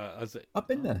yeah. as it, I've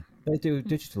been there. They do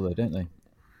digital though, don't they?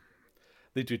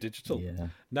 they do digital. Yeah.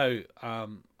 Now,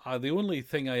 the only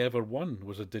thing I ever won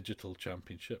was a digital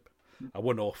championship, a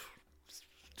one-off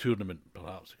tournament,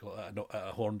 perhaps at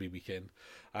a Hornby weekend.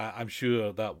 I'm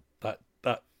sure that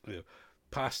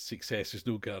past success is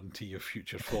no guarantee of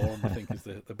future form. I think is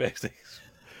the best thing.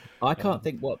 I can't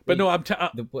think what But no,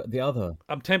 the other.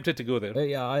 I'm tempted to go there.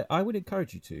 Yeah, I would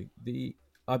encourage you to.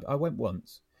 I went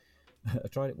once. I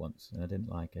tried it once and I didn't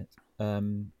like it.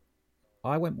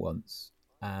 I went once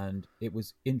and it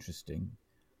was interesting.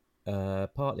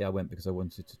 Partly I went because I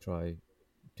wanted to try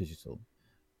digital,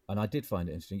 and I did find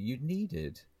it interesting. You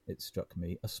needed, it struck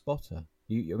me, a spotter.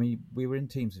 I mean, we were in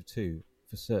teams of two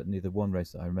for certainly the one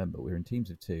race that I remember. We were in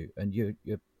teams of two, and your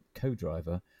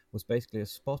co-driver was basically a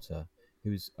spotter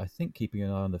who's, I think, keeping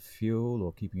an eye on the fuel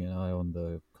or keeping an eye on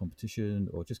the competition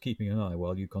or just keeping an eye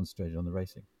while you concentrated on the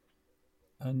racing.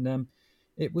 And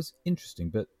it was interesting,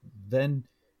 but then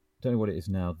don't know what it is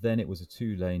now. Then it was a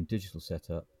 2-lane digital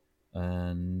setup,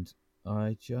 and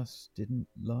I just didn't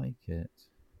like it.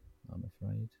 I'm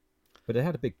afraid. But they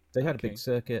had a big Okay.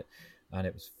 circuit, and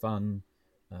it was fun.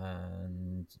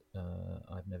 And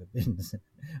I've never been.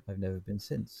 I've never been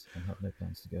since, and have no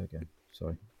plans to go again.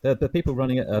 Sorry. The people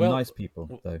running it are Well, nice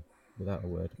people, though, without a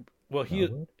word. well, Without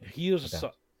a word. I here's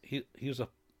doubt. here's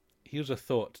a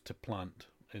thought to plant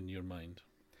in your mind.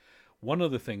 One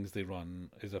of the things they run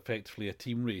is effectively a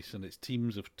team race, and it's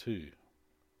teams of two.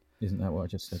 Isn't that what I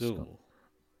just said, Scott? So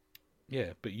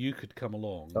yeah, but you could come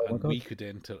along, Oh my and god. we could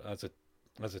enter as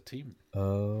a team,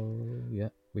 Oh yeah,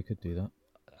 we could do that.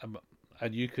 um,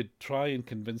 and you could try and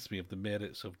convince me of the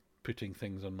merits of putting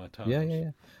things on my Yeah, tires.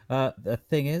 yeah, yeah. The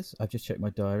thing is, I've just checked my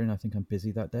diary, and I think I'm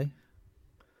busy that day.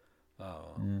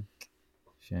 Oh, Yeah,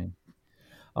 shame.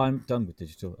 I'm done with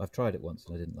digital. I've tried it once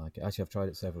and I didn't like it. Actually, I've tried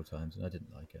it several times and I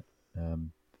didn't like it.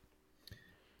 Um,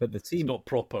 but it's not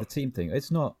proper. the team thing,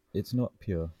 it's not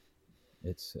pure.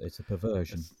 It's a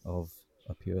perversion It's of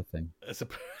a pure thing. it's a.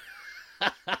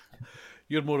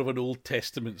 You're more of an Old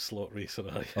Testament slot racer,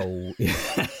 are you? Oh,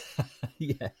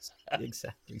 yes,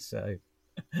 exactly so.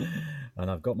 And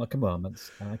I've got my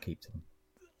commandments and I keep to them.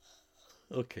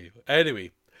 Okay.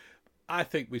 Anyway, I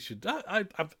think we should.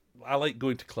 I like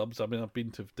going to clubs. I mean, I've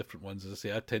been to different ones. As I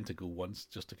say, I tend to go once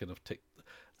just to kind of tick.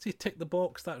 See, tick the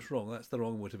box. That's wrong. That's the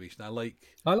wrong motivation. I like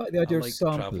the I idea of like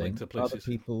travelling sampling to other places.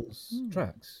 people's Hmm.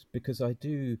 tracks because I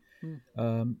do.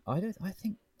 Hmm. I don't. I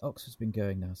think Oxford's been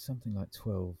going now something like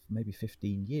 12, maybe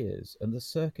 15 years, and the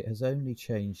circuit has only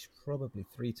changed probably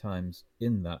three times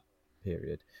in that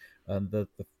period. And the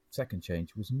second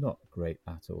change was not great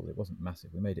at all. It wasn't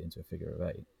massive. We made it into a figure of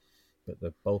eight, but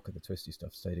the bulk of the twisty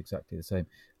stuff stayed exactly the same.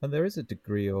 And there is a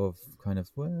degree of kind of,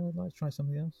 well, let's try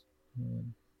something else.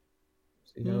 Um,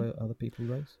 See how Hmm. other people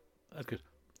race. That's good.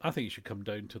 I think you should come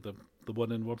down to the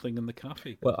one in Worthing in the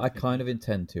cafe Well, because I I think kind of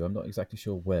intend to. I'm not exactly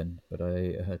sure when, but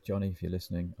Johnny, if you're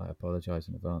listening, I apologise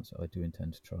in advance. I do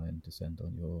intend to try and descend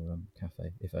on your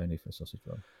cafe, if only for a sausage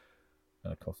roll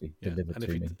and a coffee yeah. delivered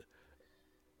to me.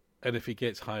 And if he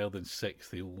gets higher than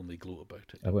six, he'll only gloat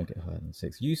about it. I won't get higher than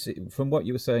six. You see, from what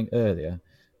you were saying earlier,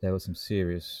 there were some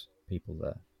serious people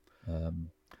there.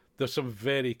 There's some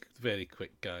very very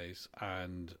quick guys,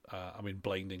 and I mean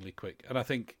blindingly quick. And I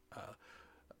think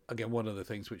again one of the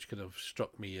things which kind of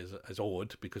struck me as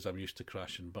odd because I'm used to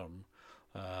crash and burn.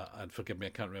 And forgive me,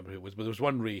 I can't remember who it was, but there was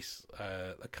one race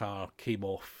a car came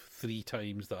off three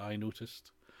times that I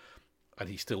noticed, and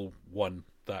he still won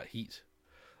that heat.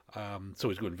 So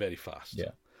he's going very fast.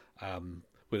 Yeah,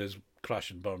 Whereas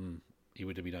crash and burn, he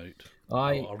would have been out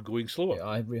I or going slower.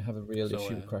 have a real So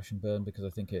issue with crash and burn because I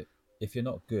think if you're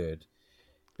not good,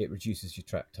 it reduces your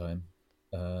track time,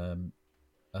 um,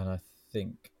 and I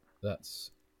think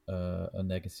that's a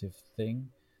negative thing.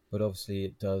 But obviously,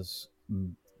 it does.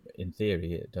 In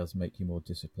theory, it does make you more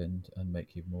disciplined and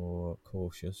make you more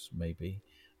cautious, maybe,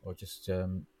 or just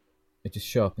it just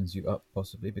sharpens you up,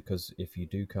 possibly. Because if you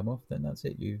do come off, then that's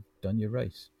it. You've done your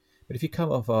race. But if you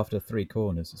come off after three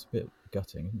corners, it's a bit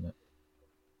gutting, isn't it?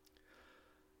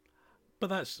 but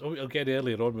that's again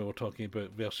earlier on we were talking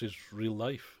about versus real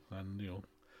life, and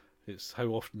it's how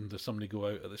often does somebody go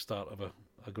out at the start of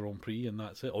a Grand Prix and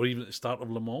that's it, or even at the start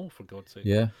of Le Mans for God's sake.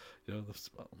 Yeah.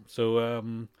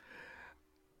 So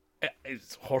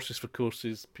it's horses for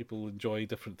courses. People enjoy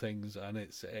different things, and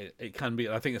it can be.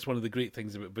 I think it's one of the great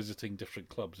things about visiting different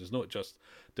clubs. It's not just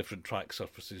different track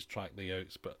surfaces, track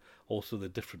layouts, but also the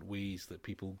different ways that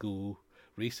people go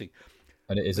racing.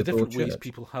 And it is The a broad different ways church.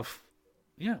 people have,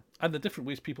 yeah, and the different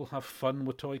ways people have fun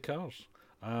with toy cars.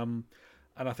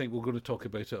 And I think we're going to talk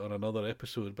about it on another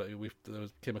episode. But we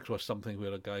came across something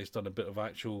where a guy's done a bit of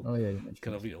actual Oh yeah, you mentioned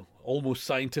kind this. of almost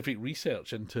scientific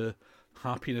research into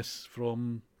happiness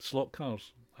from slot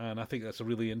cars, and I think that's a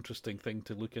really interesting thing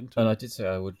to look into. And I did say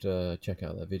I would check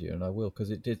out that video, and I will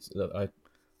because it did. I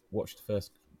watched the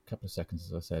first couple of seconds,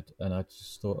 as I said, and I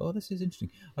just thought, oh, this is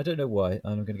interesting. I don't know why, and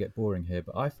I'm going to get boring here,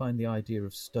 but I find the idea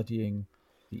of studying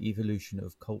the evolution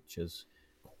of cultures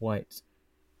quite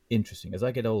interesting. As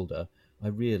I get older, I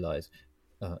realise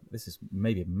this is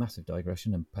maybe a massive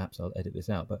digression, and perhaps I'll edit this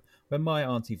out. But when my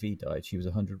Auntie V died, she was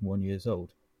 101 years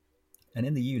old, and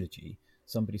in the eulogy,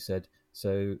 somebody said,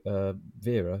 "So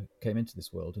Vera came into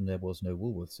this world, and there was no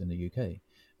Woolworths in the UK.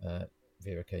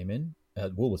 Vera came in,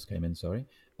 Woolworths came in, sorry,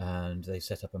 and they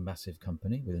set up a massive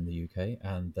company within the UK,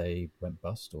 and they went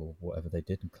bust or whatever they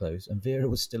did and closed, and Vera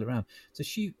was still around. So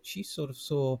she sort of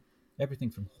saw everything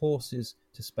from horses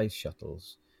to space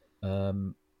shuttles,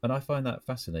 and I find that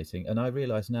fascinating. And I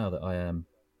realise now that I am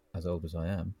as old as I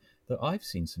am that I've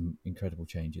seen some incredible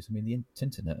changes. I mean, the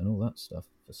internet and all that stuff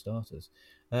for starters.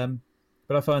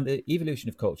 But I find the evolution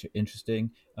of culture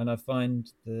interesting, and I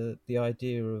find the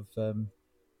idea of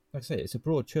like I say, it's a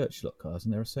broad church slot cars,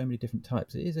 and there are so many different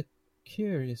types. It is a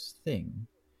curious thing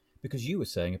because you were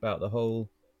saying about the whole.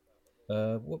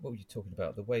 What were you talking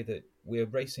about? The way that we're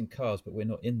racing cars, but we're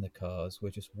not in the cars. We're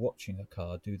just watching a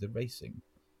car do the racing.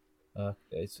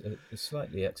 It's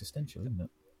slightly existential, isn't it?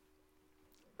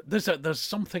 there's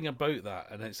something about that,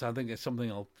 and I think it's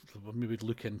something I'll maybe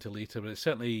look into later. But it's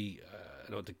certainly,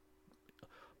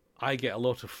 I get a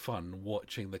lot of fun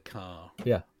watching the car,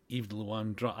 Yeah, even though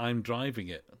I'm driving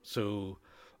it. So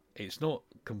it's not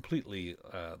completely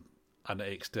an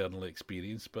external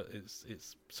experience, but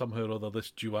it's somehow or other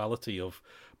this duality of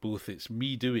both it's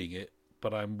me doing it,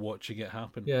 but I'm watching it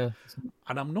happen. yeah,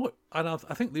 And I'm not. And I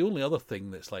think the only other thing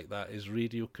that's like that is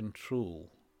radio control.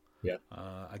 yeah.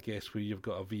 I guess where you've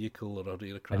got a vehicle or an And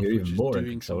aircraft you're which even is more in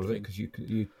doing control of it something. because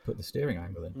you put the steering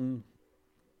angle in.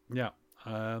 Yeah.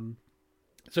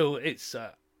 So it's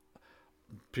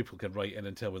people can write in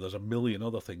and tell me there's a million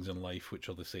other things in life which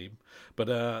are the same.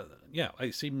 But yeah,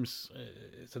 it seems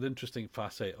it's an interesting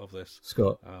facet of this.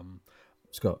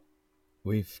 Scott,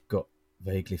 we've got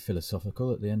vaguely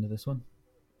philosophical at the end of this one.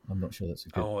 I'm not sure that's a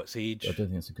good. Oh, it's age. I don't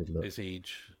think that's a good look. It's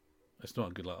age. It's not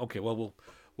a good look. Okay, well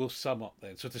we'll sum up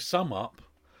then. So to sum up,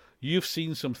 you've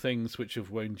seen some things which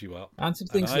have wound you up, And some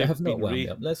things that I've have not been wound me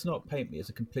up. Let's not paint me as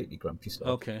a completely grumpy slob.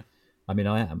 Okay. I mean,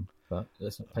 I am, but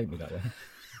let's not paint me that way.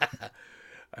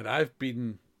 And I've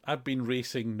been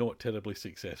racing not terribly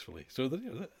successfully. So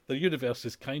the universe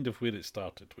is kind of where it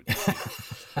started. Which is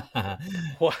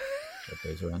what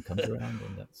goes around comes around,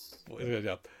 and that's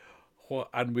yeah.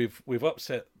 And we've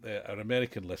upset our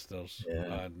American listeners,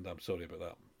 Yeah. and I'm sorry about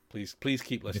that. Please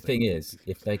keep the listening. thing is,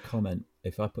 if they comment,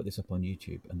 if I put this up on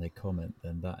YouTube and they comment,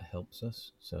 then that helps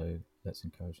us. So let's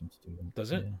encourage them to do that.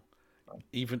 Does it? Yeah.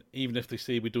 Even if they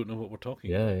say we don't know what we're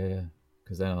talking Yeah, about. yeah.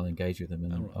 Because then I'll engage with them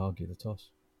and argue the toss.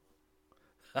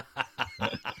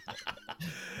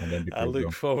 And then I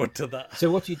look forward to that. So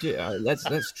what do you do?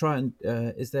 Let's try and.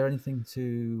 Is there anything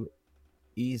to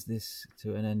ease this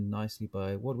to an end nicely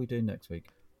by? What are we doing next week?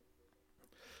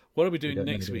 What are we doing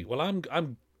next week? Well,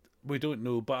 we don't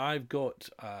know, but I've got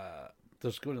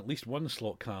there's going at least one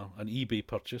slot car, an eBay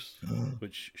purchase,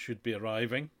 which should be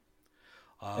arriving.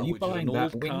 Are you which buying is an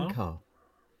that old wing car?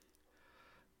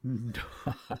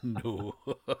 No.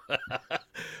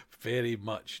 Very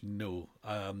much no.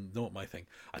 Not my thing.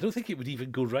 I don't think it would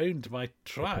even go round my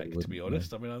track, to be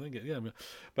honest. I mean, I think it, yeah.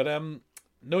 But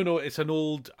no, it's an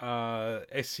old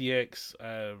SCX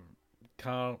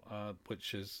car,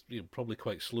 which is probably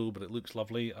quite slow, but it looks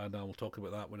lovely, and I will talk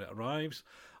about that when it arrives.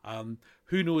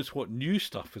 Who knows what new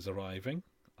stuff is arriving?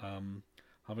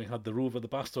 Having had the Rover, the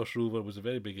Bastos Rover was a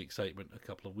very big excitement a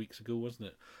couple of weeks ago, wasn't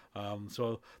it?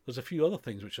 So there's a few other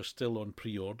things which are still on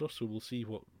pre-order, so we'll see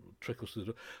what trickles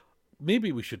through.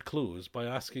 Maybe we should close by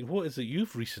asking, what is it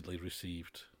you've recently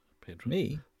received, Pedro?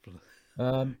 Me?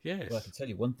 Yes. Well, I can tell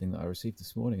you one thing that I received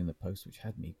this morning in the post, which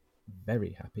had me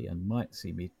very happy and might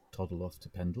see me toddle off to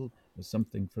Pendle, was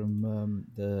something from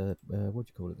the what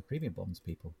do you call it? The Premium Bonds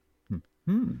people.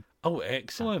 Oh,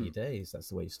 excellent! Happy days. That's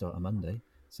the way you start a Monday.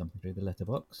 Something through the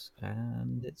letterbox,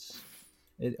 and it's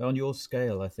on your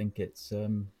scale. I think it's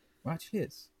actually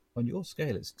it's on your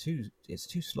scale. It's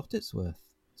two slotters worth.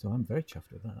 So I'm very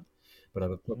chuffed with that. But I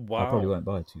probably won't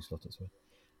buy 2 slotters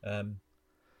worth.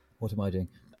 What am I doing?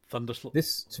 Thunderslot.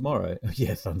 This tomorrow.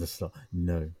 Yeah, Thunderslot.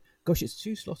 No. Gosh, it's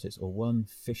 2 slotters or 1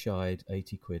 fish-eyed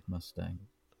 80 quid Mustang.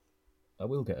 I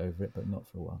will get over it, but not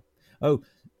for a while. Oh,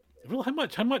 well, how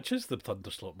much is the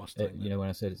Thunderslot Mustang? You know when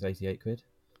I said it's 88 quid?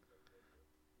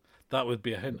 That would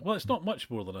be a hint. Well, it's not much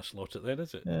more than a slot it then,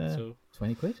 is it? So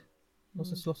 20 quid?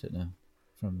 What's a slot it now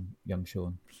from young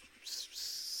Sean?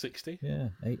 60? Yeah,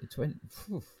 20.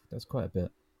 Phew, that's quite a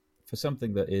bit. For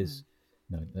something that is...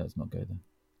 No, let's not go there.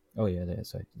 Oh, yeah,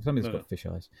 so something that's got fish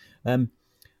eyes.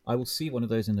 I will see one of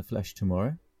those in the flesh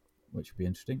tomorrow, which will be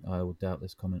interesting. I will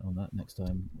doubtless comment on that next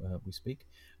time we speak.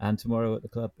 And tomorrow at the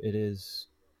club, it is...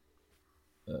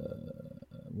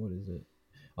 what is it?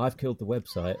 I've killed the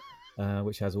website,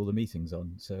 which has all the meetings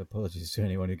on. So apologies to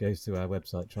anyone who goes to our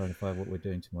website trying to find what we're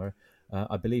doing tomorrow.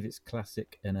 I believe it's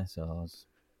classic NSRs.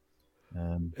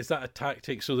 Is that a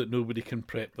tactic so that nobody can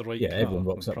prep the right? Yeah, car everyone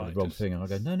rocks up practice? with the wrong thing, and I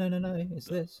go, no, it's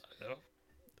this.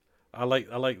 I like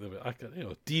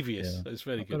the devious. Yeah. It's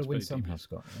very good. Got to win somehow,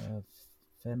 Scott.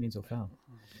 Fair means or foul.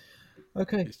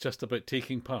 Okay, it's just about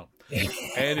taking part.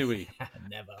 Anyway,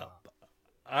 never.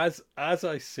 As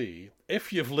I say,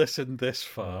 if you've listened this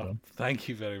far, thank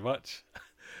you very much,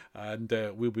 and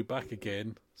we'll be back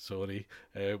again. Sorry,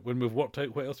 when we've worked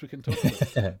out what else we can talk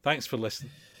about. Thanks for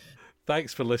listening.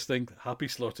 Happy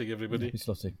slotting, everybody. Happy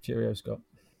slotting. Cheerio, Scott.